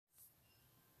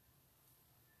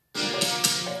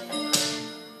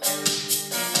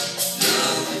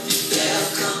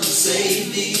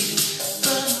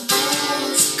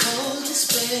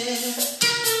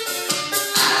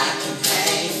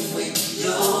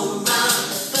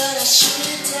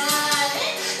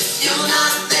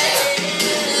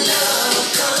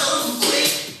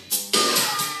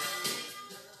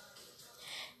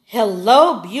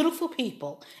Hello, beautiful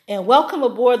people, and welcome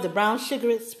aboard the Brown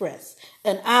Sugar Express,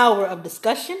 an hour of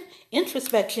discussion,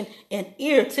 introspection, and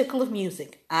ear tickle of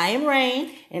music. I am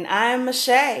Rain. And I'm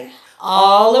Michelle.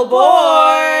 All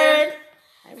aboard!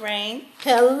 Hi, Rain.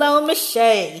 Hello,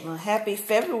 Michelle. Well, happy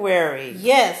February.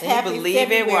 Yes, Can happy you believe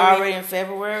February. it? We're already in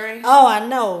February. Oh, I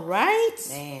know, right?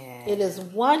 Man. It is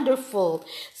wonderful.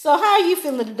 So how are you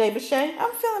feeling today, Michelle?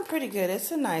 I'm feeling pretty good. It's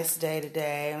a nice day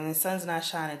today. I mean, the sun's not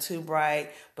shining too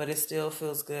bright, but it still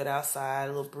feels good outside, a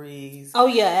little breeze. Oh,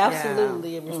 yeah,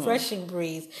 absolutely. A refreshing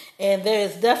breeze. And there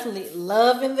is definitely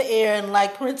love in the air. And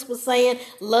like Prince was saying,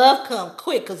 love come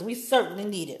quick because we certainly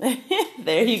need it.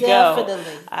 There you Definitely.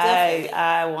 go.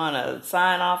 I want to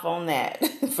sign off on that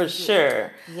for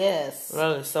sure. Yes.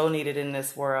 Really so needed in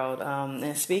this world.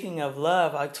 And speaking of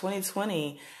love, like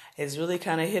 2020 has really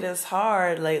kind of hit us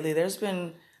hard lately. There's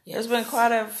been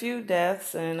quite a few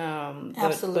deaths, and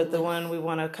Absolutely. but the one we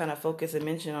want to kind of focus and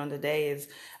mention on today is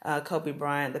Kobe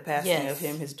Bryant, the passing of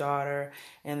him, his daughter,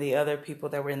 and the other people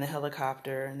that were in the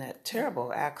helicopter in that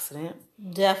terrible accident.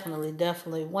 Definitely,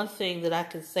 definitely. One thing that I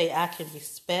can say I can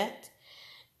respect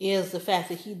is the fact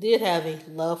that he did have a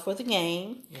love for the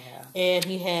game, and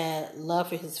he had love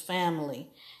for his family.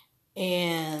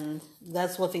 And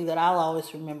that's one thing that I'll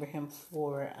always remember him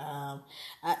for.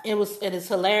 It's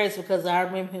hilarious because I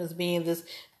remember him as being this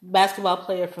basketball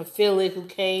player from Philly who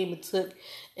came and took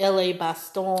LA by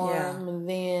storm. And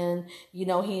then, he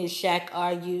and Shaq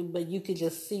argued, but you could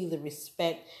just see the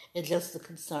respect and just the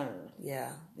concern.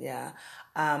 Yeah.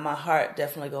 My heart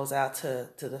definitely goes out to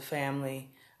the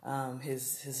family,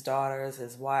 his daughters,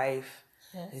 his wife,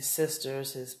 his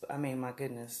sisters, my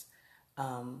goodness.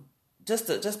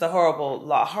 Just a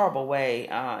horrible way,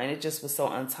 and it just was so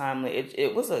untimely.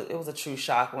 It was a true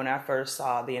shock when I first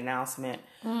saw the announcement.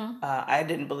 Mm-hmm. I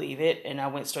didn't believe it, and I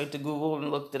went straight to Google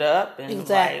and looked it up. And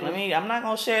exactly. I'm not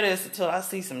gonna share this until I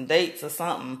see some dates or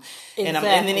something. Exactly.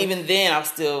 And then even then, I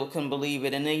still couldn't believe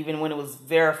it. And even when it was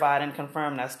verified and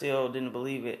confirmed, I still didn't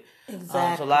believe it.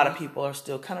 Exactly. So a lot of people are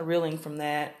still kind of reeling from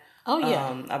that. Oh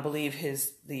yeah. I believe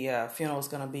the funeral is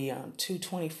going to be on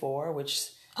 2/24, which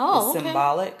is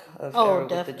symbolic of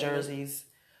with the jerseys,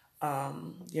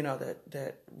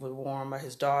 that were worn by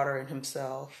his daughter and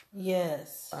himself.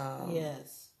 Yes.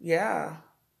 Yeah.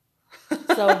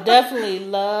 So definitely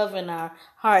love, and our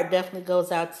heart definitely goes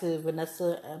out to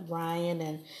Vanessa and Brian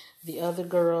and the other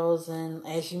girls, and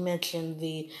as you mentioned,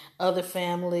 the other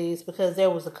families, because there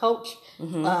was a coach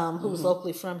who was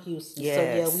locally from Houston.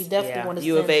 Yes. So we definitely want to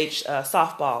U of H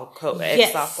softball coach,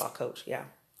 ex-softball coach. Yeah.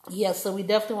 Yes, so we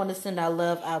definitely want to send our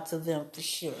love out to them for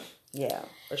sure. Yeah,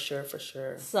 for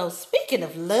sure. So speaking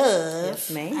of love,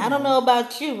 yes, ma'am. I don't know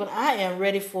about you, but I am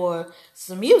ready for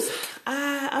some music.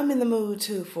 I'm in the mood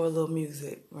too for a little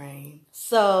music, Rain.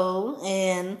 So,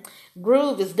 and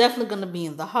groove is definitely going to be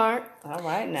in the heart. All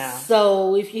right now.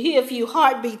 So if you hear a few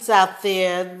heartbeats out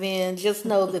there, then just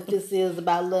know that this is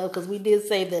about love, because we did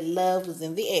say that love was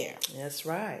in the air. That's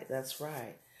right.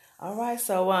 All right,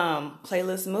 so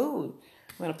playlist mood.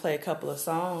 I'm going to play a couple of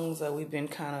songs that we've been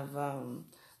kind of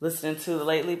listening to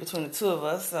lately between the two of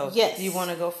us. So do you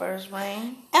want to go first,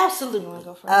 Rain? Absolutely. You want to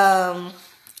go first?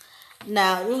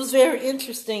 Now, it was very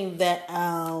interesting that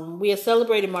we had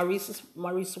celebrated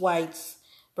Maurice White's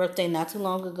birthday not too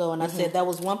long ago, and I said that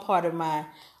was one part of my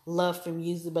love for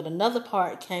music, but another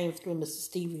part came through Mr.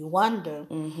 Stevie Wonder.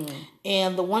 Mm-hmm.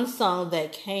 And the one song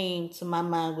that came to my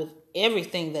mind with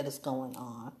everything that is going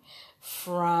on,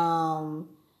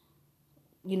 from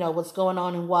what's going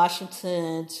on in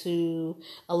Washington to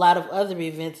a lot of other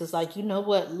events, it's like,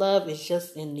 love is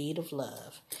just in need of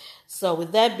love. So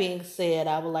with that being said,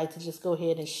 I would like to just go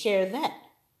ahead and share that.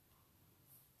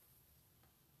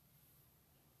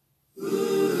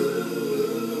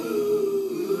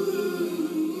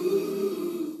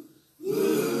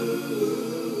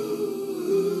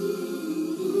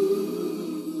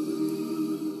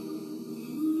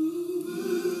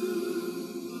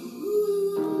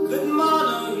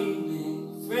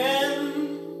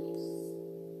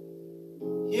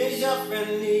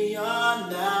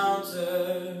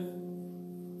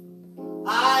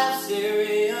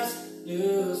 Serious news.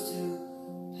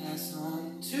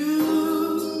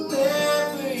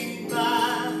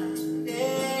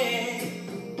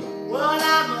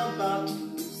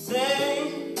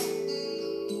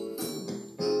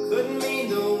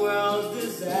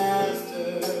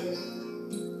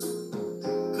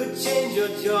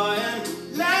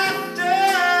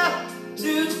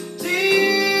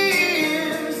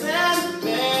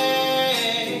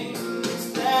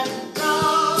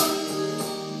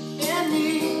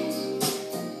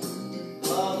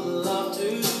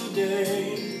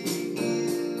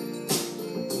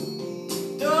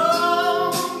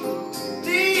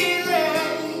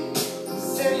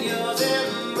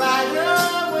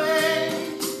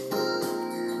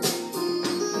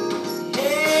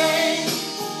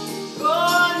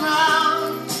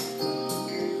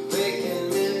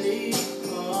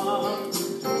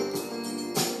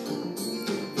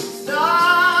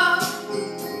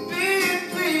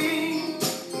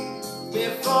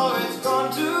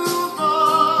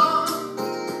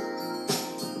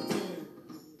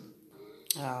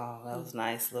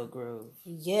 nice little groove.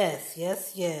 Yes.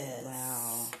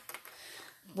 Wow.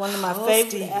 One of my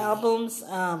favorite albums,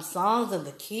 songs in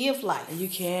the key of life. And you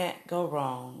can't go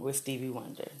wrong with Stevie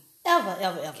Wonder. Ever.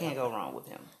 Can't go wrong with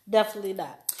him. Definitely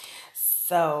not.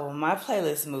 So my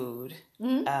playlist mood,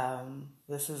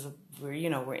 this is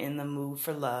we're in the mood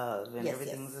for love, and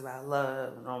everything's about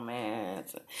love and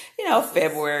romance. And,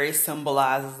 February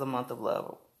symbolizes the month of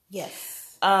love.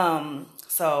 Yes.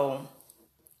 So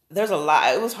there's a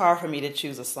lot. It was hard for me to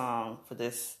choose a song for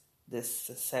this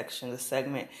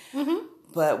segment. Mm-hmm.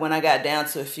 But when I got down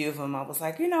to a few of them, I was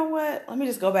like, you know what? Let me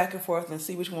just go back and forth and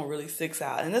see which one really sticks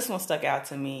out. And this one stuck out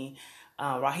to me.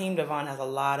 Raheem DeVaughn has a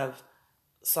lot of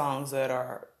songs that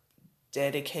are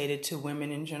dedicated to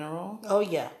women in general. Oh,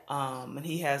 yeah. And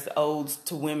he has odes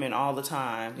to women all the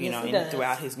time,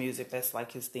 throughout his music. That's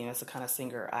like his theme. That's the kind of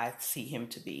singer I see him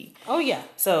to be. Oh, yeah.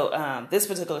 So this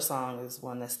particular song is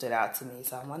one that stood out to me.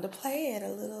 So I wanted to play it, a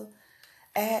little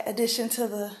addition to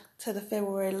the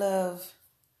February Love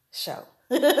show.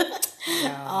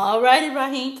 All righty,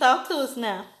 Raheem, talk to us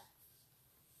now.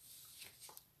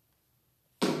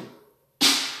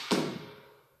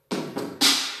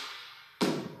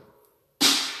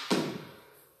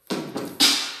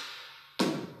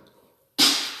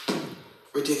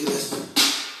 Ridiculous.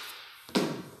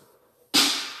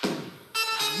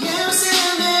 Never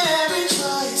said that every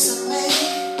choice I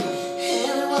made,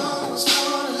 everyone was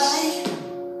gonna like.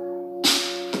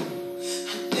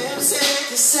 I never said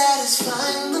that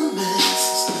satisfying the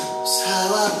masses was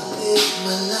how I lived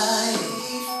my life.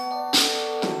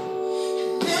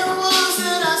 It never was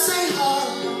that I say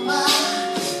all of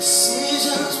my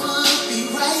decisions would be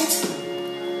right.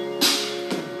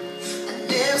 I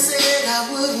never said I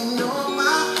wouldn't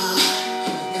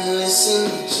listen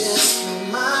to just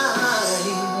my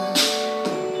mind.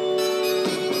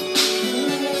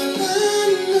 And I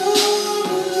know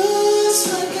it looks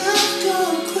like I've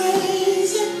gone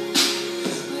crazy,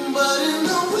 but in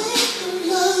the way of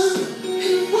love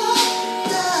and what it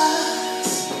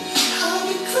does, I'll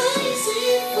be crazy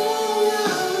for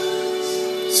us.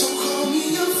 So call me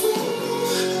a fool,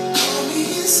 call me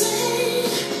insane,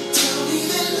 tell me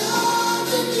that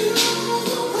loving you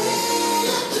the way I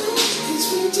do is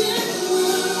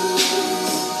ridiculous.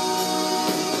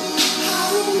 I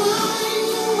don't mind,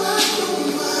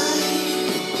 holding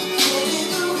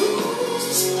the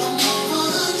rules, I'm over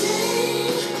the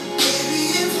game. Baby,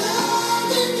 if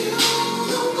loving you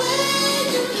the way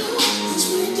you do is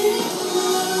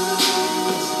ridiculous,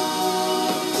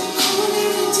 then call me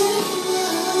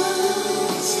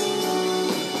ridiculous.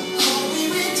 Call me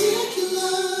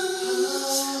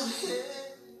ridiculous.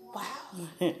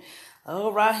 Wow.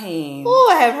 Oh, Raheem. Oh,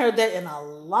 I haven't heard that in a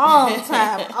long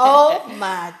time. Oh,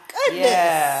 my goodness.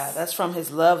 Yeah, that's from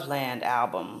his Loveland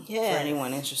album. Yes. For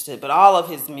anyone interested. But all of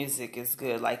his music is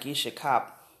good. Like, you should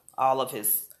cop all of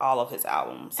his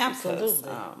albums. Absolutely.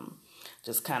 Because,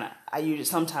 just kind of,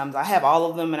 sometimes I have all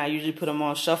of them and I usually put them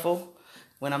on shuffle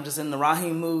when I'm just in the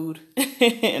Raheem mood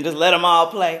and just let them all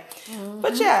play. Mm-hmm.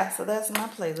 But yeah, so that's my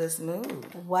playlist mood.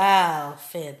 Wow,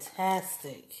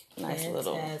 fantastic. Nice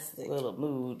little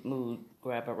mood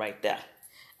grabber right there.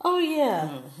 Oh, yeah.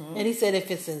 Mm-hmm. And he said if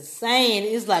it's insane,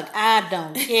 it's like, I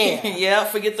don't care. Yeah,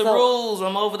 forget the rules.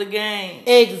 I'm over the game.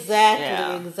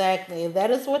 Exactly. And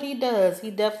that is what he does. He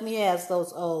definitely has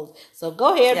those O's. So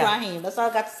go ahead, Raheem. That's all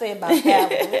I got to say about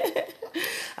that one.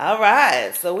 All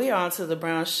right. So we are on to the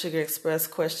Brown Sugar Express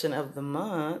question of the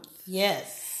month.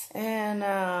 Yes. And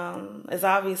as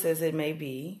obvious as it may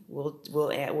be,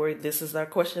 we'll add this is our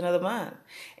question of the month.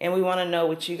 And we want to know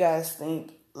what you guys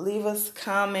think. Leave us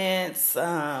comments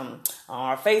on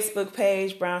our Facebook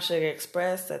page, Brown Sugar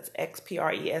Express. That's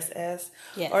XPRESS.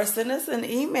 Yes. Or send us an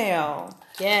email.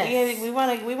 Yes. We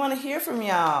want to hear from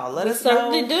y'all. Let us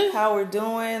certainly know do. how we're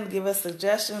doing. Give us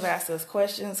suggestions. Ask us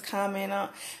questions. Comment on.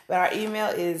 But our email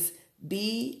is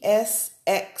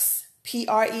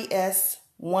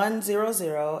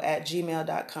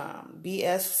bsxpres100@gmail.com.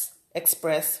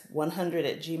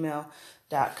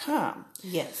 bsexpress100@gmail.com.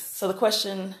 Yes. So the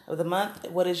question of the month,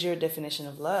 what is your definition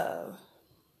of love?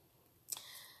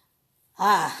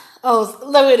 Look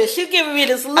at this. She's giving me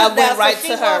this look. I went right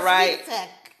to her, right?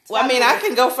 Well, I mean, I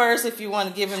can go first if you want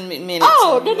to give a minute.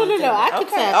 Oh, no. I can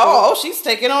tackle. Oh, she's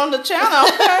taking on the channel.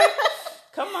 Okay.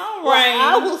 Come on, Rain.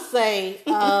 I will say,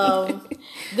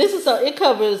 it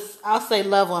covers, I'll say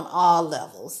love on all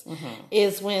levels. Mm-hmm.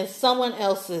 Is when someone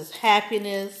else's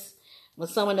happiness, when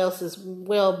someone else's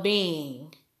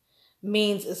well-being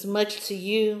means as much to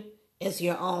you as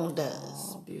your own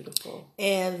does. Oh, beautiful.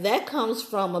 And that comes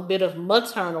from a bit of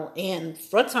maternal and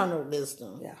fraternal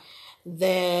wisdom. Yeah.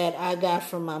 that I got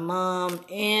from my mom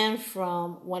and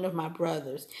from one of my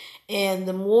brothers. And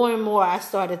the more and more I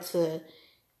started to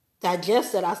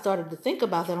digest it, I started to think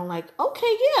about that. I'm like,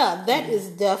 okay, yeah, that is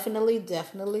definitely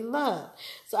love.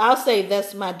 So I'll say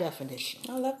that's my definition.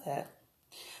 I love that.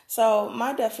 So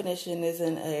my definition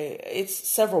it's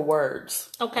several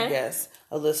words. Okay. I guess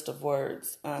a list of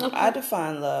words. Okay. I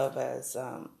define love as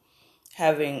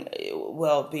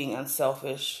being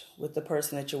unselfish with the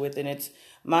person that you're with, and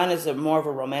mine is more of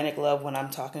a romantic love when I'm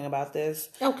talking about this.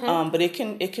 Okay. But it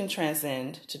can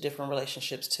transcend to different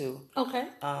relationships too. Okay.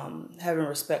 Having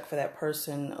respect for that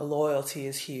person, loyalty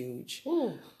is huge.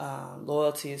 Ooh.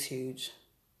 Loyalty is huge.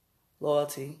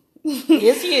 Loyalty.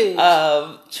 It's huge.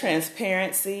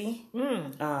 Transparency,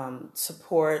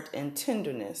 support, and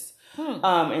tenderness.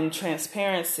 And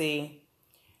transparency,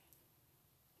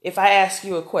 if I ask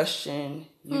you a question,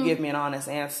 you give me an honest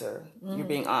answer. You're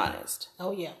being honest.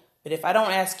 Oh, yeah. But if I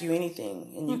don't ask you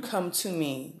anything and you come to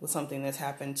me with something that's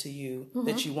happened to you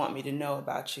that you want me to know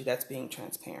about you, that's being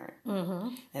transparent.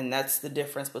 And that's the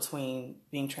difference between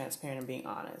being transparent and being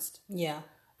honest. Yeah.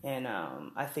 And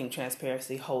I think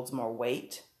transparency holds more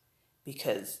weight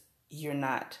because you're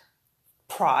not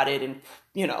prodded and,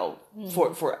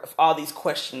 for all these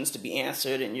questions to be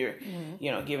answered, and you're,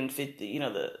 given 50,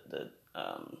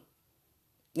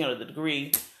 the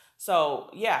degree.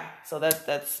 So, yeah, so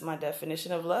that's my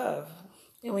definition of love.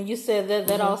 And when you said that,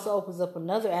 that also opens up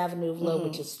another avenue of love,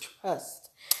 which is trust.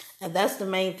 And that's the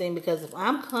main thing, because if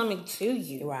I'm coming to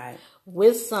you Right.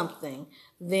 with something,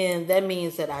 then that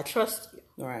means that I trust you.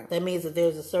 Right. That means that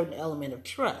there's a certain element of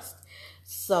trust.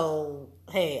 So,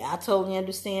 hey, I totally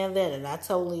understand that, and I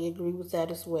totally agree with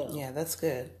that as well. Yeah, that's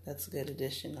good. That's a good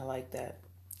addition. I like that.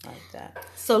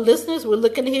 So, listeners, we're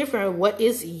looking to hear from what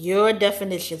is your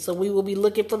definition. So, we will be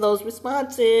looking for those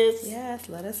responses. Yes,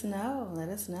 let us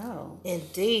know.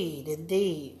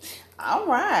 Indeed. All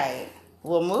right.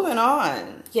 Well, moving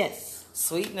on. Yes.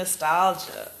 Sweet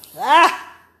nostalgia. Ah!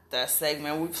 That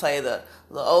segment, we play the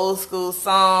old school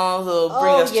songs. It'll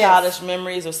bring us childish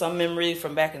memories or some memories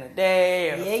from back in the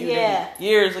day or a few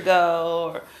years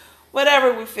ago or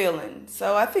whatever we're feeling.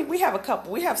 So I think we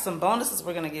have some bonuses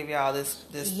we're going to give y'all this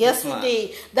Yes, month.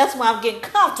 indeed. That's why I'm getting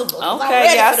comfortable.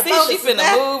 Okay, yeah, I see she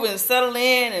finna move and settle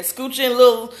in and scooch in a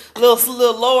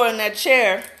little lower in that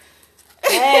chair.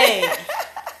 Hey.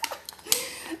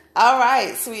 All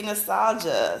right, sweet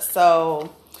nostalgia.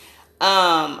 So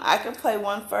I can play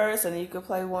one first, and you can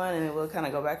play one, and we'll kind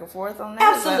of go back and forth on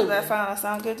that. Absolutely. Does that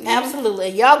sound good to you? Absolutely.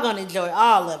 Y'all gonna enjoy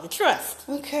all of it. Trust.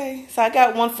 Okay, so I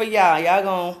got one for y'all.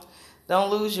 Y'all don't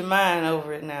lose your mind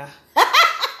over it now.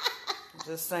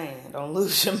 Just saying, don't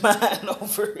lose your mind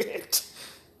over it.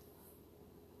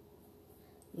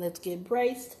 Let's get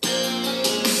braced.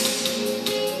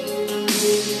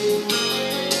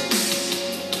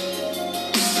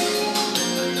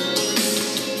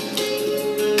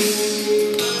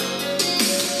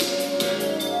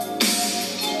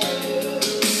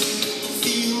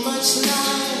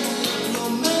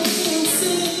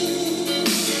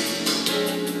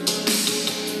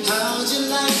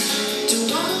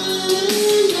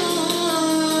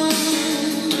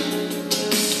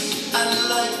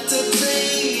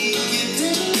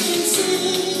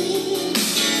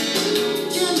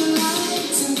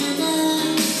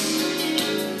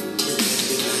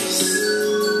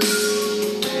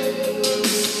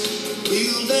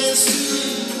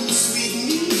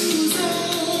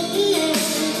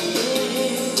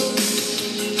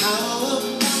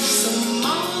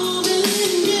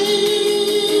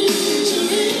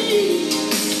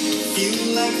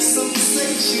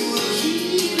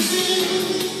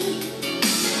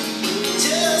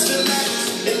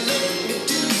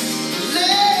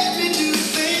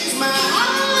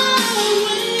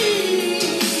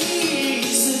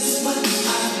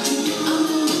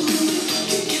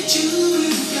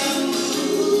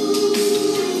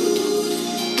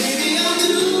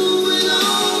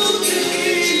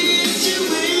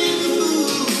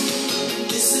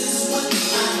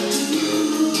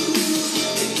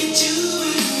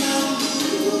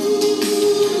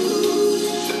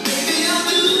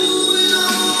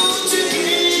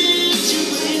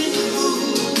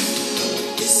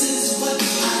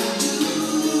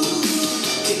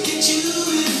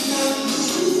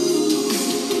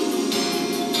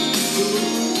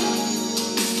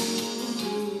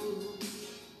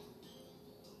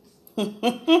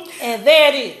 And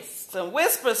there it is. Some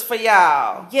whispers for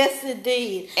y'all. Yes,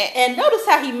 indeed. And notice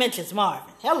how he mentions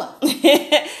Marvin. Hello.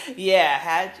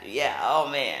 Yeah. Oh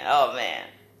man.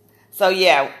 So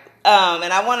yeah,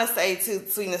 and I want to say too,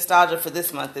 sweet nostalgia for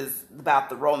this month is about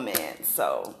the romance.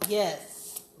 So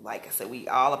yes, like I said, we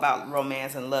all about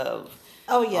romance and love.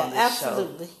 Oh yeah, on this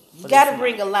absolutely. show You for got to this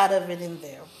bring a month. lot of it in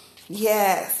there.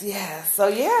 Yes, yes. So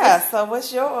so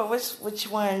which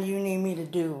one you need me to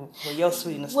do for your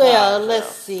sweet nostalgia? Well, let's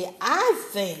see. I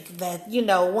think that,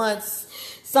 once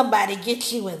somebody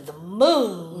gets you in the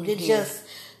mood, it just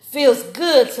feels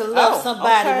good to love Oh,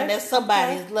 somebody okay, when there's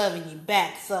somebody okay. is loving you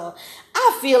back. So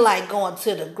I feel like going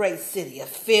to the great city of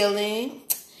Philly.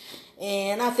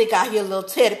 And I think I'll hear a little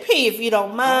Teddy P if you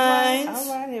don't mind.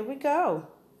 All right, here we go.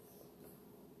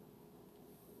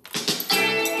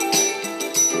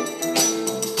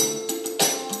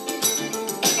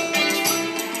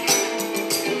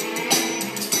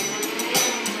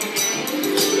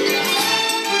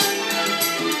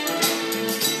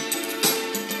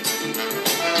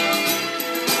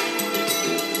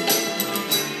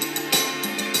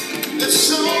 It's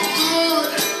so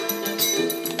good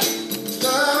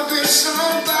loving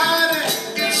somebody,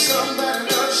 and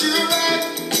somebody loves you back.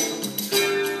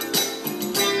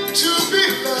 To be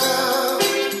loved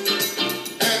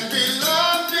and be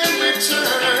loved in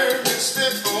return is the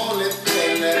only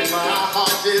thing that my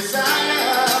heart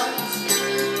desires.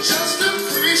 Just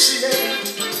appreciate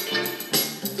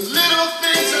the little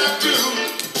things I do.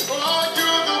 Oh,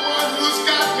 you're the one who's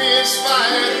got me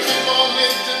inspired. Keep on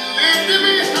lifting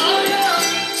me higher.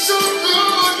 So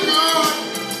good,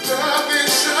 loving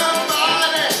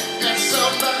somebody and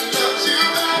somebody loves you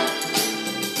back.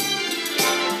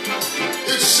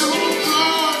 It's so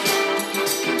good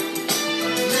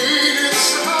needing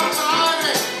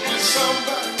somebody and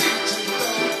somebody needs you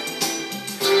back.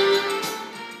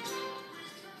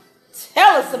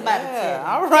 Tell us about it, Teddy.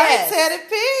 Yeah, all right, Yes. Teddy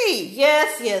P.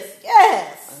 Yes.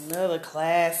 Another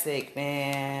classic,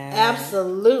 man.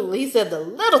 Absolutely. He said the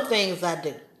little things I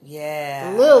do.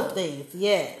 Yeah. The little things,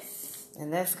 yes.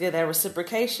 And that's good. That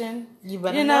reciprocation. You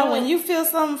better You know, know when it. you feel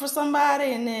something for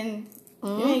somebody and then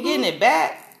you ain't getting it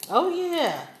back. Oh,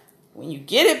 yeah. When you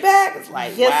get it back, it's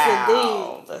like, Yes,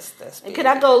 wow. indeed. That's And big. could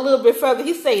I go a little bit further?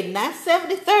 He said not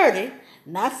 70-30,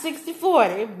 not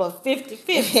 60-40, but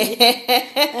 50-50.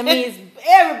 That means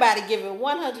everybody give it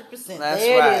 100%. That's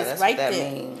there right. it is, That's right what that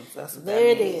there. means. That's what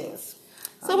There that it means. is.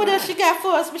 So what else you got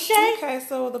for us, Michelle? Okay,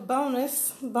 so the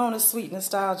bonus sweet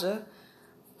nostalgia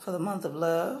for the month of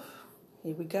love.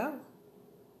 Here we go.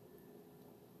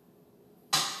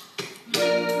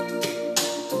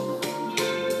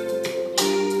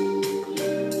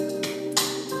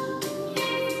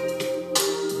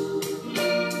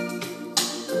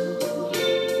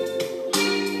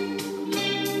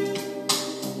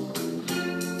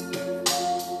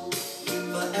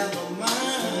 Forever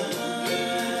mine.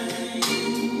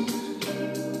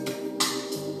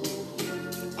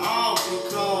 All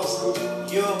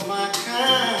because you're my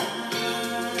kind.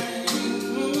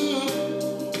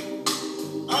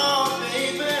 Oh,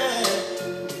 baby,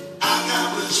 I got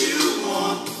what you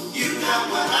want. You got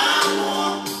what I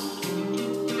want.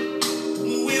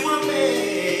 We were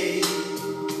made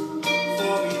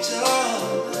for each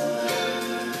other.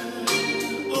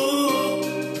 Ooh.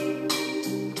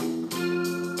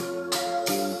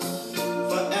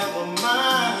 Forever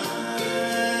mine.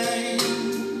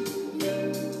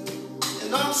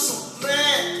 And I'm so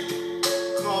glad,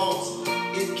 'cause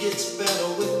it gets better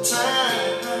with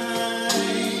time.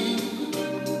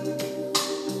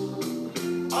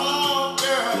 Oh,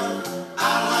 girl, I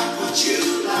like what you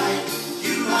like.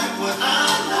 You like what I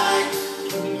like.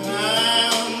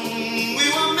 We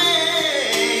were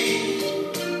made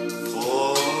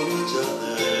for each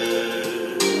other.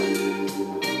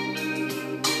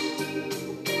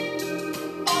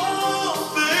 Oh,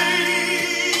 baby,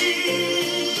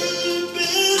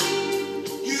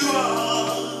 you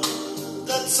are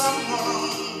that someone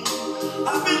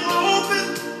I've been hoping,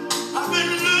 I've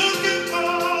been looking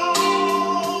for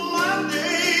my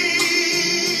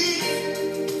days.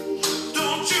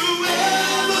 Don't you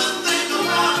ever think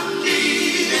about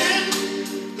leaving?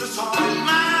 This heart of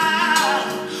mine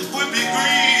would be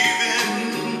grieving.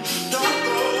 Don't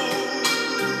go.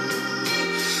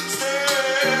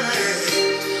 Stay.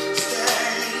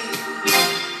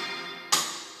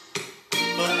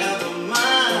 Forever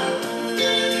mine.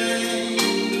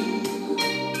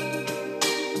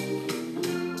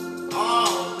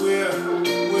 Oh,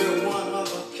 we're one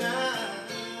of a kind.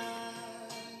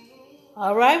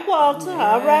 All right, Walter.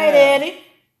 All right, Eddie.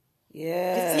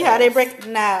 Yeah. See how they break it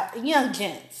now. Young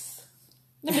gents.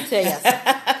 Let me tell you something.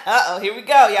 Uh-oh, here we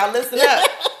go. Y'all listen up.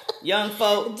 Young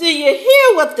folk. Do you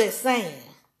hear what they're saying?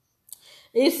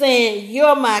 They're saying,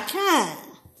 you're my kind.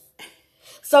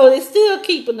 So they're still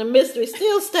keeping the mystery,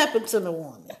 still stepping to the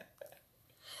woman.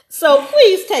 So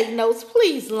please take notes.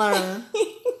 Please learn.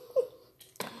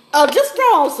 Oh, just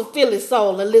throw on some Philly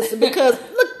soul and listen, because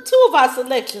look, 2 of our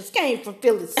selections came from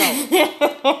Philly soul.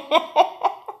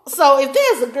 So if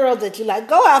there's a girl that you like,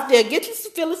 go out there, get you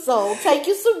some Philly soul, take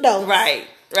you some notes. Right.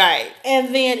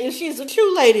 And then if she's a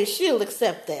true lady, she'll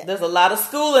accept that. There's a lot of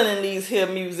schooling in these here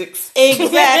musics.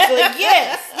 Exactly.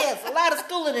 Yes. A lot of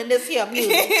schooling in this here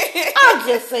music. I'm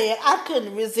just saying, I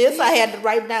couldn't resist. I had to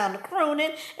write down the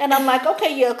crooning, and I'm like,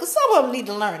 okay, yeah, because some of them need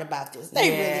to learn about this. They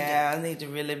really do. I need to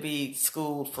really be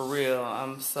schooled for real.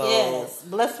 I'm so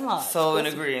bless them hearts. So in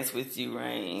agreement with you,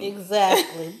 Rain.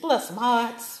 Exactly. Bless them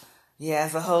hearts. Yeah,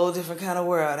 it's a whole different kind of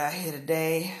world out here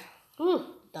today. Ooh,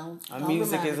 don't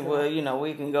music is where,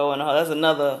 we can go and that's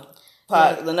another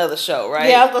another show, right?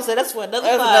 Yeah, I was gonna say that's for another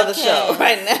podcast. Show.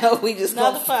 Right now, we just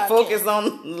gonna focus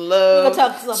on love. We're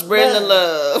gonna talk spreading the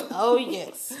love. Oh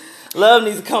yes. Love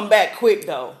needs to come back quick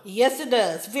though. Yes, it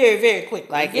does. Very, very quick.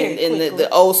 Like in the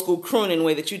old school crooning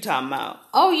way that you talking about.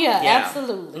 Oh yeah.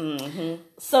 Absolutely. Mm-hmm.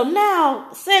 So now,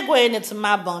 segueing into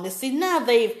my bonus. See, now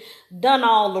they've done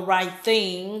all the right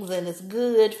things, and it's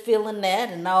good feeling that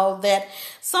and all that.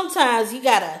 Sometimes you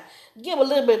gotta give a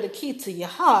little bit of the key to your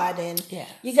heart, and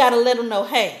you gotta let them know,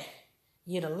 hey,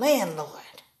 you're the landlord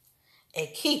and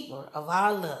keeper of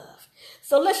our love.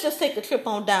 So let's just take a trip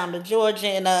on down to Georgia.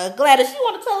 And Gladys, you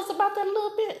want to tell us about that a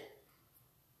little bit?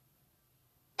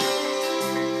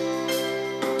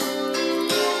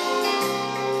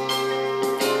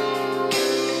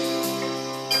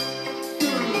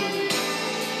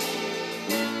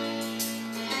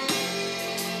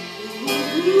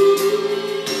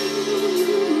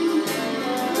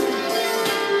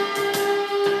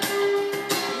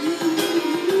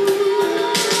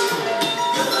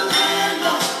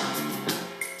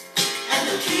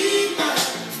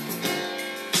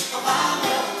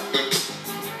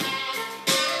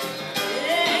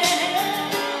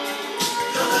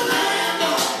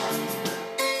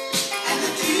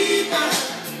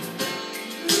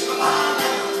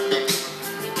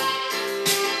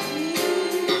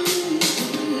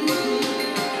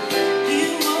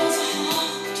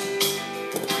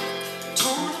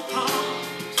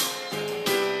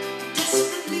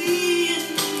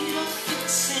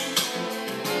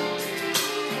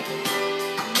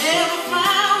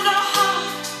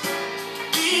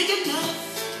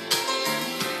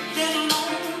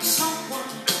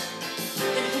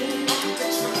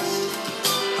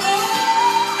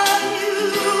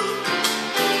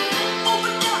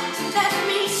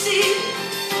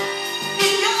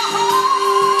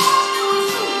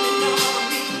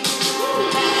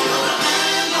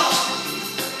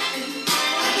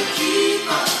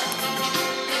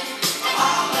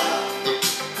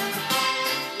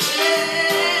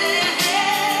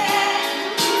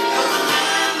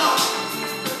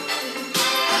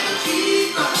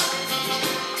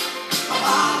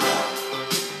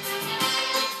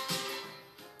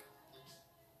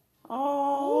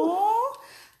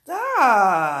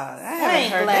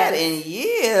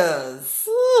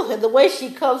 The way she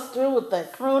comes through with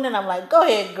that crooning, I'm like, go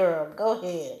ahead, girl, go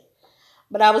ahead.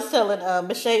 But I was telling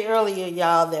Michelle earlier,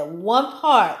 y'all, that one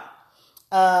part,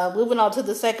 moving on to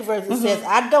the second verse, it says,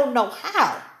 I don't know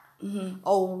how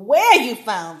or where you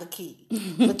found the key,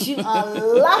 but you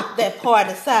unlocked that part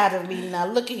inside of me. Now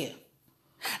look at here.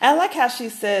 I like how she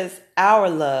says our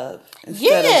love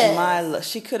instead of my love.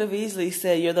 She could have easily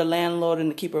said, you're the landlord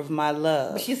and the keeper of my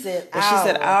love. But she said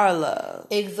our love.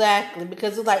 Exactly.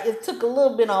 Because it's like, it took a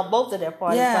little bit on both of their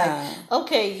parts. Yeah. It's like,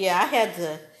 okay, I had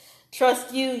to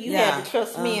trust you. You had to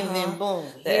trust me, and then boom.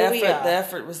 The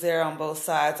effort was there on both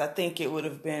sides. I think it would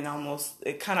have been almost,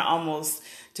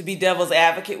 to be devil's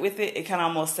advocate with it, it kind of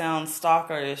almost sounds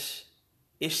stalkerish.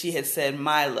 If she had said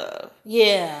my love.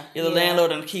 Yeah. You're the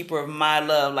landlord and keeper of my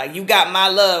love. Like, you got my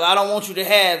love. I don't want you to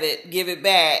have it. Give it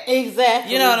back.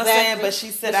 Exactly. You know what I'm saying? But she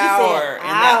said our.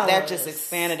 And that just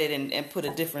expanded it and put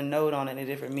a different note on it, a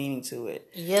different meaning to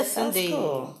it. Yes, indeed.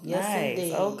 Cool. Yes, nice.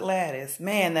 indeed. Oh, Gladys.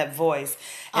 Man, that voice.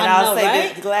 And I'll say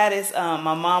that Gladys,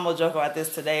 my mom will joke about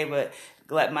this today,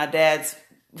 but my dad's,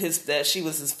 she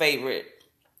was his favorite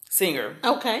singer.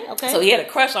 Okay. So he had a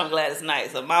crush on Gladys Knight.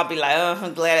 So Mom be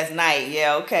like, Gladys Knight.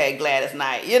 Yeah, okay, Gladys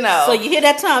Knight. So you hear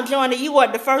that, Tom Joyner? You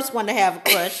weren't the first one to have a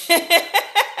crush.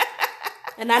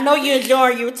 And I know you're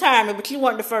enjoying your retirement, but you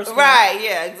weren't the first one. Right,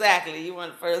 yeah, exactly. You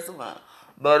weren't the first one.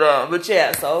 But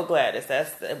yeah, so Gladys,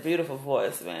 that's a beautiful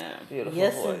voice, man. Beautiful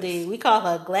voice. Yes, indeed. We call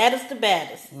her Gladys the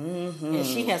Baddest. Mm-hmm. And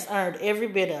she has earned every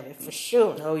bit of it, for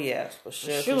sure. Oh, yes, for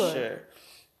sure.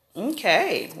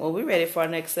 Okay, well, we're ready for our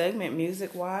next segment,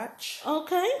 Music Watch.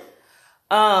 Okay.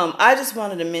 I just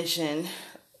wanted to mention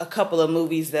a couple of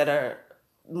movies that are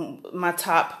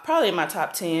probably in my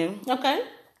top 10. Okay.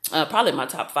 Probably my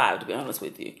top 5, to be honest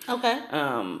with you. Okay.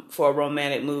 For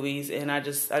romantic movies, and I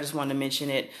just wanted to mention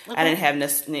it. Okay. I didn't have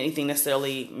anything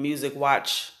necessarily music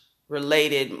watch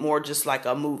related, more just like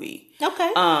a movie.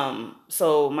 Okay.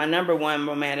 So my number 1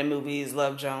 romantic movie is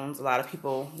Love Jones. A lot of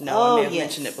people know. I may have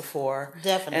mentioned it before.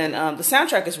 Definitely. And the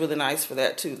soundtrack is really nice for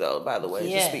that too, though. By the way,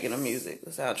 just speaking of music,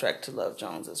 the soundtrack to Love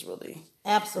Jones is really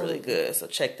absolutely really good. So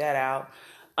check that out.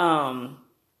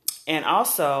 And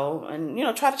also,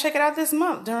 try to check it out this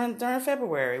month during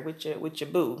February with your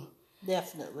boo.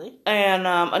 Definitely. And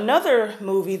another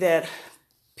movie that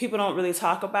people don't really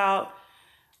talk about.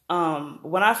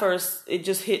 It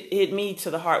just hit me to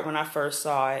the heart when I first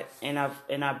saw it, and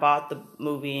I bought the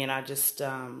movie, and I just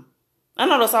I don't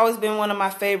know, it's always been one of my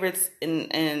favorites,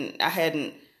 and I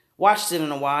hadn't watched it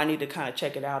in a while. I need to kind of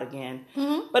check it out again.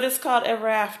 Mm-hmm. But it's called Ever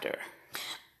After.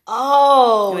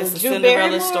 Oh, and it's a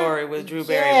Cinderella story with Drew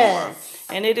Barrymore,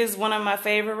 and it is one of my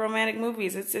favorite romantic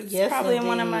movies. It's probably in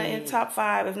one of my top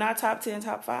 5, if not top 10,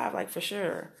 top 5, like for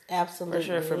sure. Absolutely, for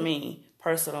sure for me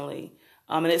personally.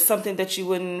 And it's something that you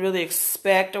wouldn't really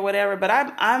expect or whatever. But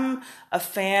I'm a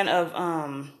fan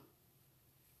of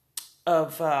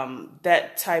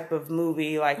that type of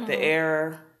movie, like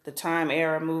the time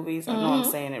era movies. I know I'm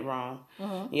saying it wrong.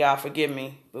 Y'all forgive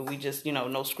me, but we just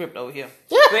no script over here.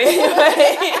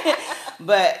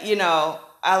 but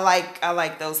I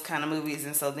like those kind of movies,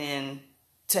 and so then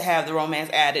to have the romance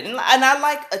added, and I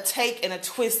like a take and a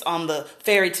twist on the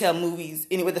fairy tale movies,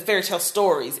 anyway, the fairy tale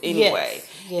stories anyway.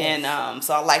 Yes. And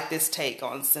so I like this take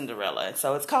on Cinderella.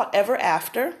 So it's called Ever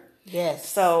After. Yes.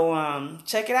 So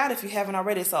check it out if you haven't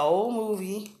already. It's an old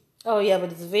movie. Oh yeah,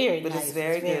 but it's very nice. But it's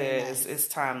very good. Nice. It's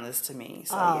timeless to me.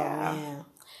 So yeah. Man.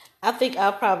 I think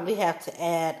I'll probably have to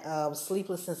add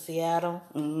Sleepless in Seattle.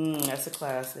 That's a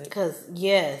classic. Because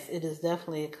yes, it is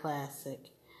definitely a classic.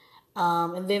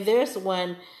 And then there's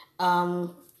one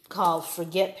called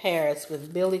Forget Paris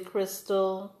with Billy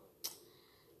Crystal.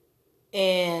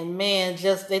 And man,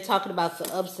 they're talking about the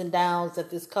ups and downs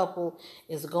that this couple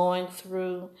is going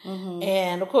through. Mm-hmm.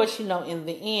 And of course, in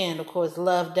the end, of course,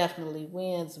 love definitely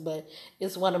wins, but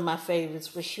it's one of my favorites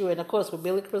for sure. And of course, with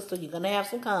Billy Crystal, you're going to have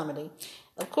some comedy.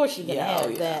 Of course, you're going to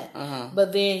have that. Uh-huh.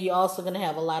 But then you're also going to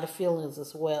have a lot of feelings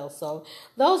as well. So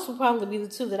those will probably be the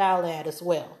 2 that I'll add as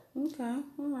well. Okay,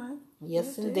 all right.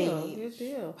 Yes, good indeed. Good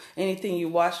deal. Anything you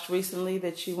watched recently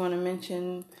that you want to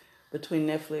mention between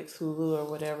Netflix, Hulu, or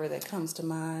whatever that comes to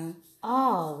mind?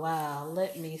 Oh, wow.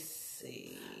 Let me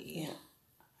see. Yeah.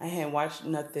 I hadn't watched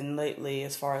nothing lately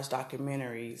as far as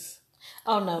documentaries.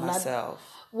 Oh, no. Myself.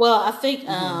 Well, I think,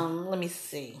 let me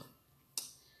see.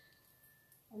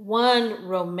 One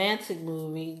romantic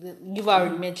movie, you've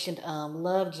already mentioned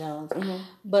Love Jones,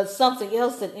 but something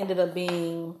else that ended up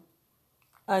being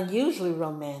unusually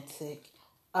romantic,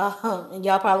 and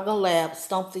y'all probably gonna laugh,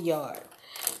 Stomp the Yard.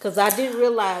 Because I didn't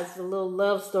realize the little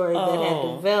love story that had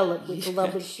developed with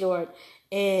Columbus Short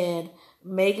and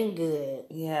Megan Good.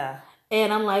 Yeah.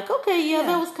 And I'm like, okay,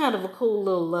 that was kind of a cool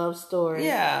little love story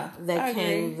that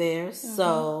came there. Mm-hmm.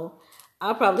 So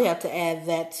I'll probably have to add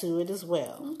that to it as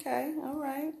well. Okay, all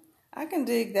right. I can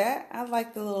dig that. I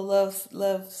like the little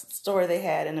love story they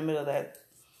had in the middle of that.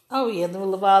 Oh yeah, in the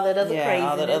middle of all that other craziness. Yeah,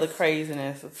 all that other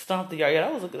craziness. Stomp the Yard. Yeah,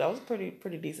 that was a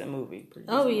pretty decent movie.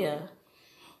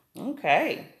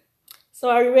 Okay. So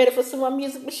are you ready for some more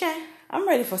music, Michelle? I'm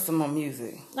ready for some more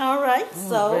music. All right.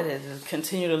 I'm ready to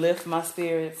continue to lift my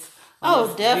spirits.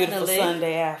 Definitely. Beautiful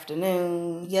Sunday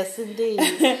afternoon. Yes, indeed.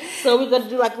 So we're going to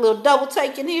do like a little double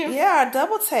take in here? Yeah, our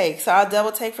double take. So our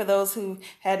double take, for those who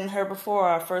hadn't heard before,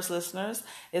 our first listeners,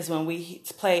 is when we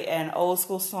play an old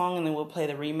school song and then we'll play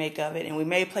the remake of it. And we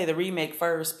may play the remake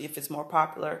first if it's more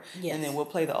popular. Yes. And then we'll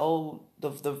play the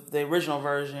original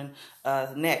version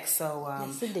next. So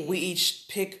we each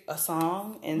pick a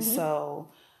song. And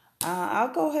so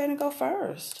I'll go ahead and go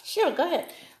first. Sure, go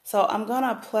ahead. So I'm going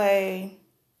to play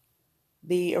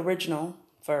the original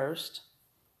first,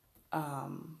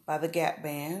 by the Gap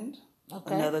Band.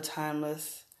 Okay. Another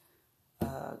timeless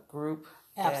group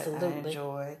that I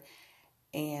enjoy.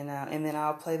 And then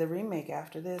I'll play the remake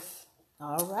after this.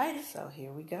 All right. So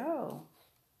here we go.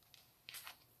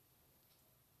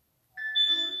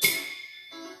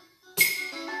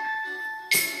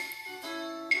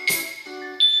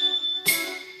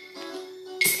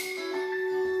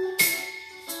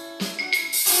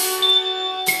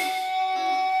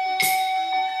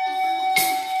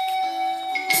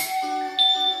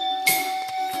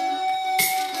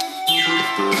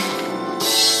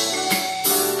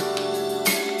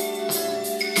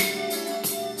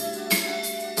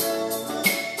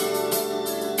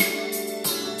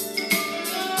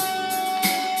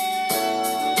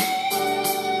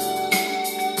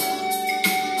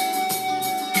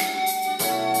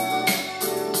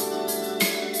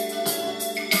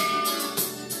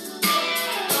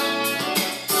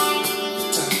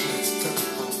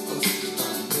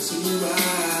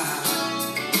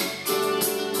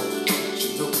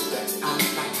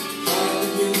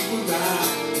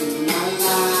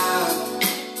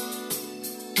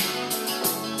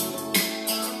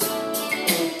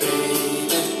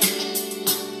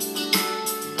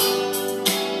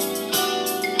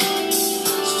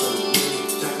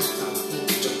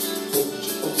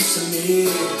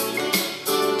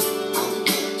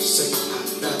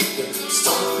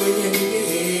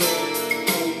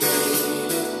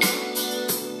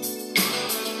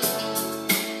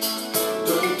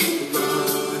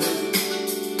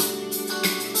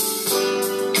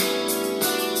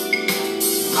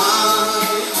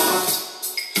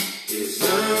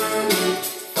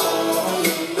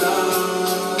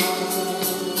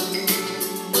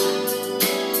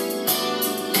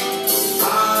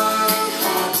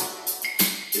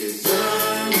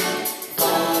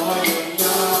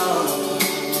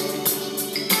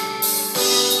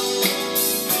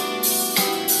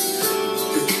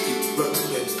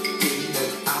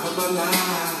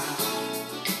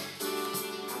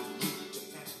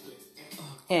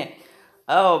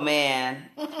 Oh man,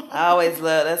 I always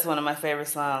love. That's one of my favorite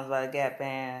songs by the Gap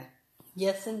Band.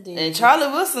 Yes, indeed. And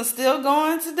Charlie Wilson's still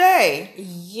going today.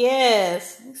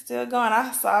 Yes, He's still going.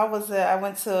 I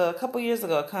went to a couple years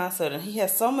ago a concert, and he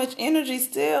has so much energy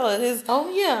still at his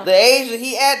the age that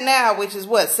he at now, which is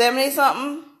what 70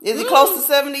 something. Is he close to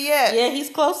 70 yet? Yeah, he's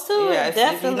close to it. If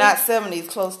Definitely. he's not 70, he's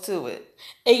close to it.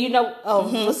 And you know,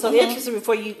 what's so interesting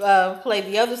before you play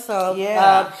the other song?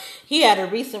 Yeah. He had a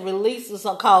recent release of a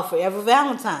song called "Forever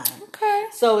Valentine." Okay.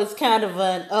 So it's kind of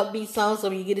an upbeat song. So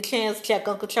when you get a chance, check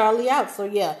Uncle Charlie out. So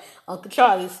yeah, Uncle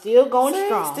Charlie's still going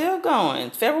strong. Still going.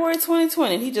 February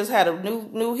 2020, he just had a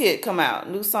new hit come out,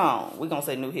 new song. We're gonna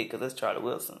say new hit because that's Charlie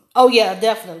Wilson. Oh yeah,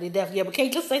 definitely. Yeah, but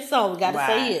can't just say song. We gotta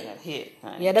say it. Hit.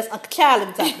 Honey. Yeah, that's Uncle Charlie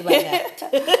we're talking about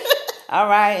that. All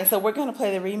right, and so we're gonna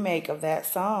play the remake of that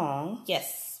song.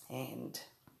 Yes. And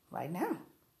right now.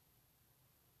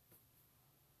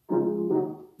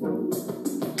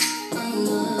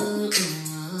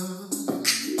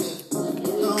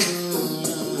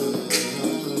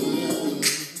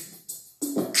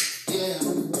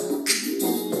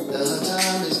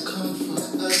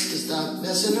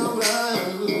 Messing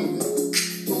around,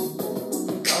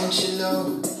 don't you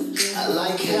know? I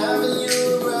like having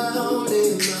you around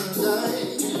in my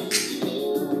life.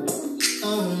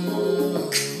 Oh,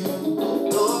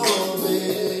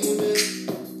 baby.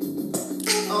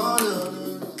 Oh, no.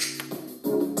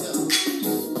 Yeah.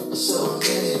 So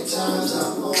many times I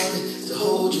wanted to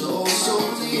hold you oh so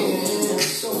near.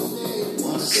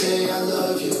 Wanna say I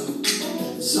love you,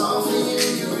 softly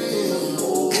in your ear.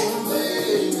 Oh,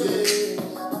 baby.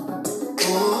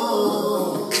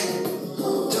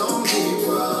 Don't keep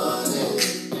running.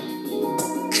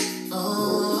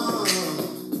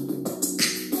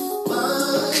 My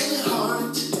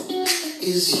heart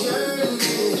is yearning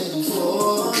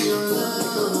for your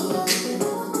love.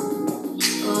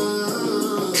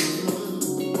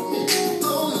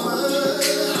 My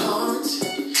heart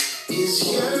is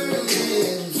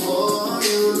yearning for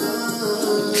your love.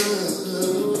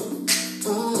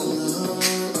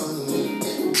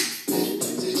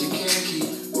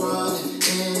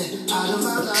 Out of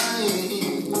my life,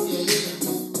 yeah.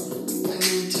 I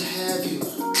need to have you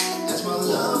as my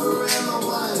lover and my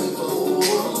wife. Oh,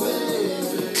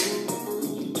 baby.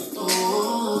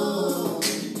 Oh,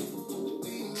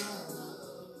 be my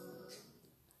love.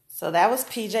 So that was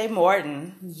PJ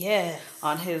Morton. Yeah.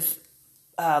 On his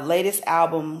latest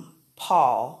album,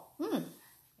 Paul.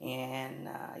 And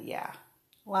yeah.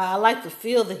 Wow, I like the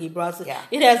feel that he brought. Yeah.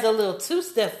 It has a little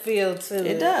two-step feel to it.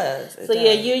 It does.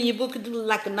 Yeah, you and your book could do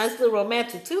like a nice little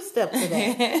romantic two-step to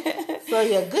that. So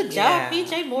yeah, good job,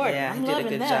 PJ Morton. Yeah, I'm he did a loving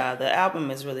good that. job. The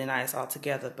album is really nice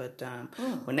altogether, but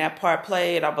when that part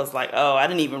played, I was like, oh, I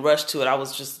didn't even rush to it. I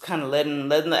was just kind of letting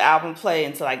the album play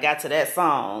until I got to that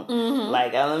song.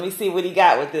 Like, let me see what he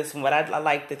got with this one. But I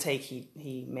like the take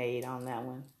he made on that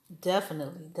one.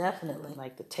 Definitely.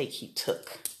 Like the take he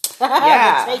took.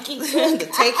 Yeah. The take he took. The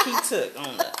take he took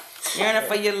on the Yearning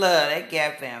for Your Love. That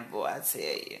Gap Band boy, I tell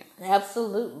you.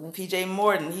 Absolutely. PJ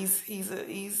Morton, he's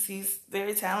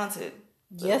very talented.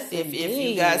 Yes, if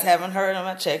you guys haven't heard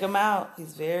him, check him out.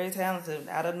 He's very talented.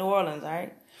 Out of New Orleans, all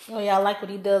right? Oh yeah, I like what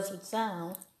he does with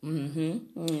sound.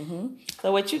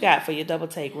 So what you got for your double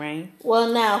take, Rain? Well,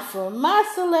 now for my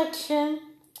selection,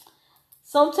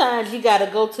 sometimes you got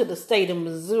to go to the state of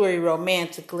Missouri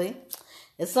romantically.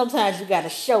 And sometimes you got to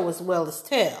show as well as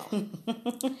tell.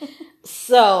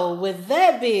 So, with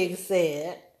that being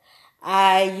said,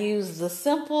 I use the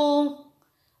simple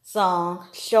song,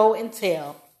 Show and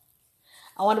Tell.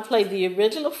 I want to play the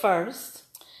original first,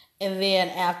 and then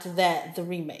after that, the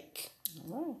remake.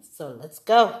 All right, so let's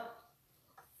go.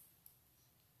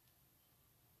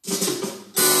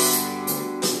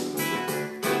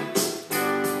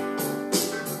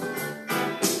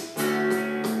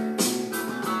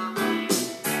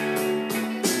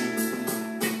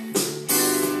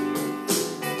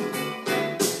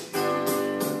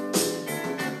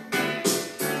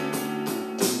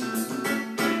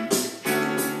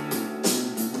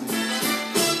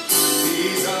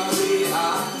 These are the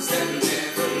eyes that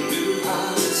never knew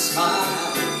how to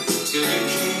smile.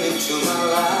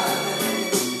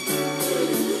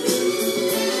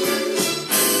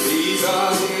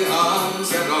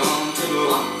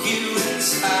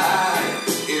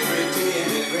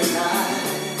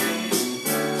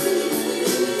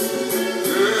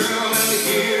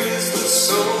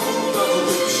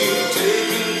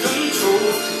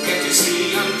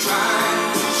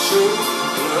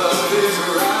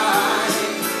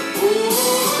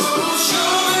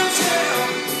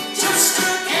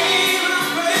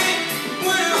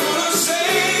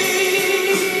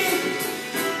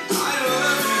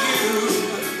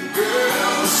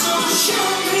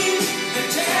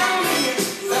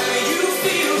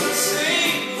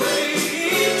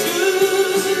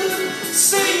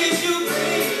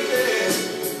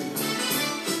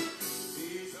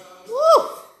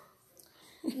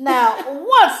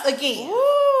 again.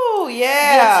 Ooh, You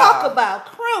yeah. talk about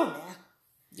crooning.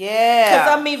 Yeah.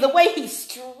 Because, I mean, the way he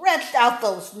stretched out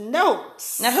those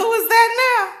notes. Now, who is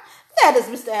that That is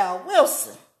Mr. Al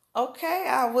Wilson. now? Okay,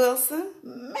 Al Wilson.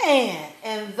 Man.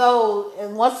 And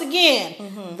once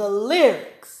again, the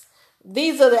lyrics.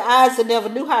 These are the eyes that never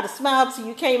knew how to smile till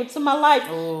you came into my life.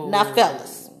 Ooh. Now,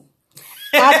 fellas,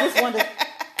 I just want to...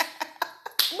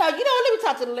 No, you know what? Let me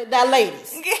talk to that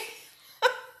ladies.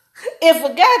 If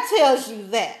a guy tells you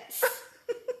that,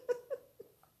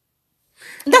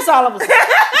 that's all I'm going to say.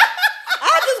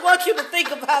 I just want you to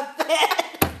think about that.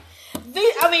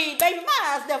 Baby, my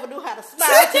eyes never knew how to smile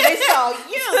until they saw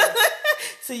you.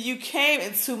 So you came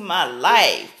into my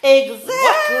life. Exactly.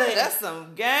 What? That's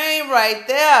some game right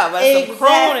there. That's some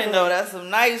crooning, though. That's some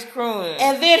nice crooning.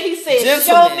 And then he said,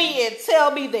 Gentleman. show me and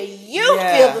tell me that you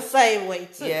feel the same way,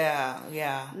 too.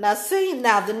 Yeah. Now,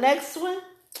 the next one,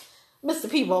 Mr.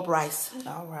 Peabo Bryson.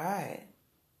 All right.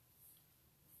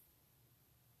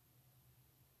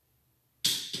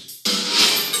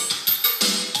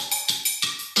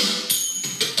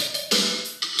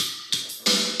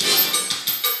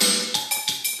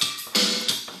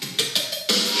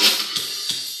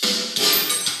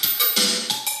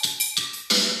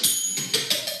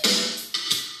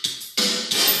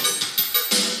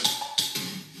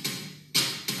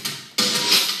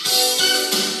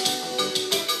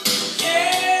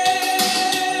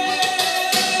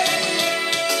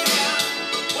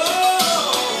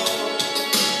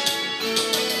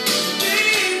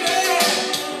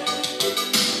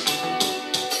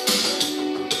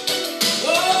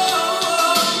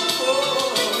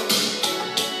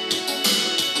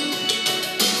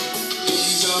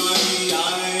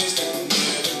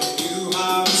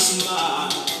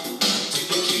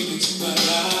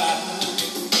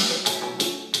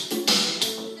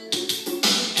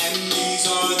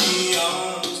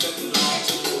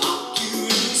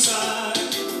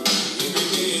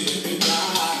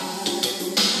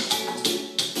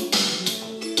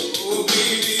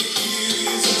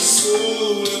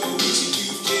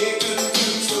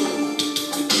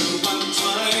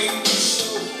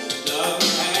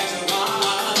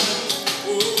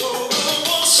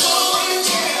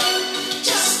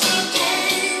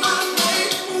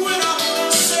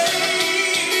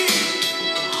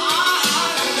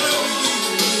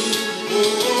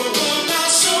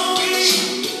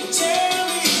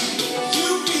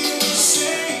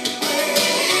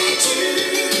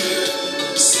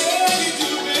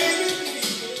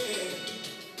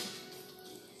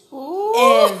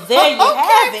 There you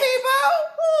have it.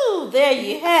 Ooh, there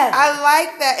you have it. I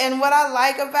like that. And what I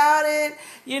like about it,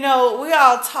 we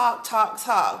all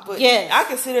talk, but yes. I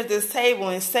can sit at this table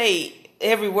and say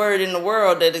every word in the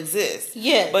world that exists.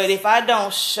 Yes. But if I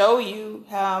don't show you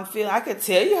how I'm feeling, I could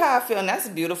tell you how I feel, and that's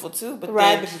beautiful too. But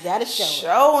but you gotta show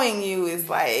showing you is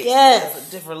like yes.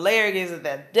 a different layer, gives it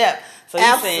that depth. So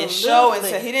he's saying show and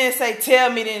tell. He didn't say tell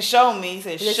me, then show me. He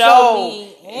said show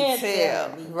me and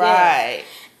tell me. Right. Yes.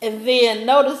 And then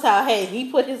notice how he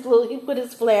put his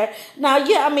flair. Now,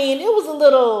 yeah, I mean, it was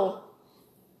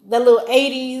that little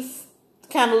 80s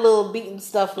kind of little beat and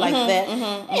stuff like that.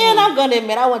 And I'm gonna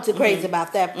admit I wasn't too crazy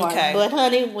about that part. Okay. But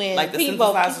honey, when like the people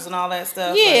synthesizers and all that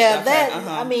stuff. Yeah,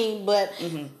 I mean, but